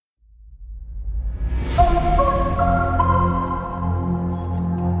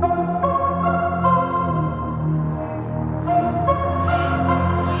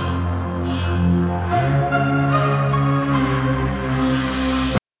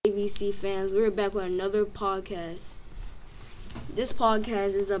ABC fans? We're back with another podcast. This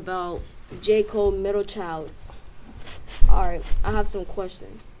podcast is about J. Cole, Middle Child. Alright, I have some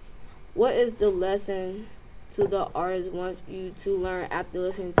questions. What is the lesson to the artist want you to learn after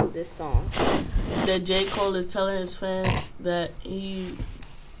listening to this song? That J. Cole is telling his fans that he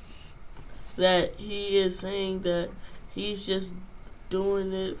is saying that he's just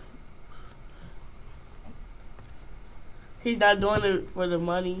doing it. He's not doing it for the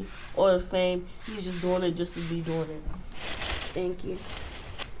money or the fame. He's just doing it just to be doing it. Thank you.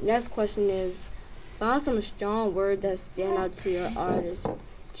 Next question is, find some strong words that stand out to your artist.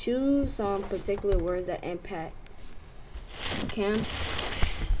 Choose some particular words that impact. Cam?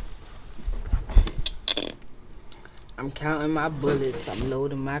 I'm counting my bullets, I'm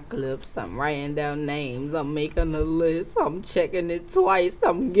loading my clips, I'm writing down names, I'm making a list, I'm checking it twice,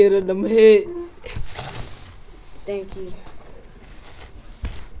 I'm getting them hit. Thank you.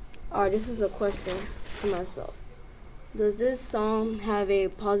 Alright, this is a question for myself. Does this song have a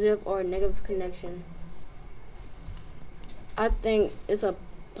positive or negative connection? I think it's a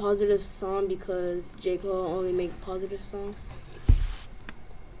positive song because J. Cole only makes positive songs.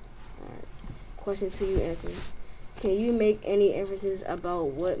 Alright. Question to you, Anthony. Can you make any emphasis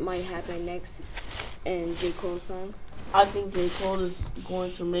about what might happen next in J. Cole's song? I think J. Cole is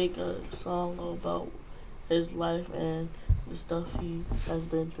going to make a song about his life and the stuff he has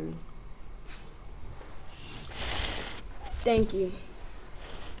been through. Thank you.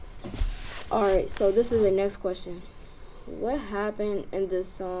 Alright, so this is the next question. What happened in this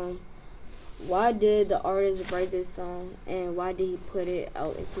song? Why did the artist write this song? And why did he put it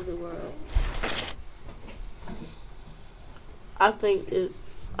out into the world? I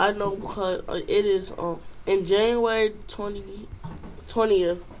know because it is in January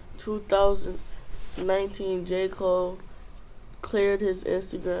 20th, 2019, J. Cole cleared his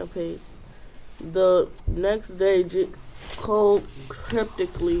Instagram page. The next day, J. Cole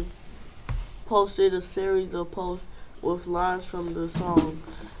cryptically posted a series of posts with lines from the song.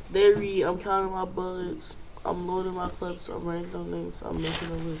 They read, I'm counting my bullets, I'm loading my clips, I'm writing down names, I'm making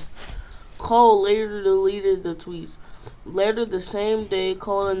a list. Cole later deleted the tweets. Later the same day,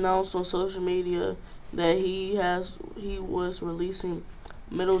 Cole announced on social media that he was releasing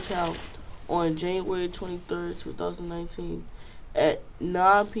Middle Child on January 23rd, 2019 at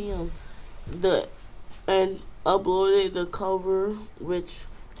 9 p.m. And uploaded the cover, which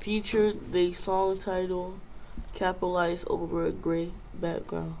featured the song title capitalized over a gray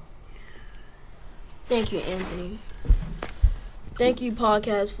background. Thank you, Anthony. Thank you,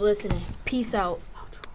 podcast, for listening. Peace out.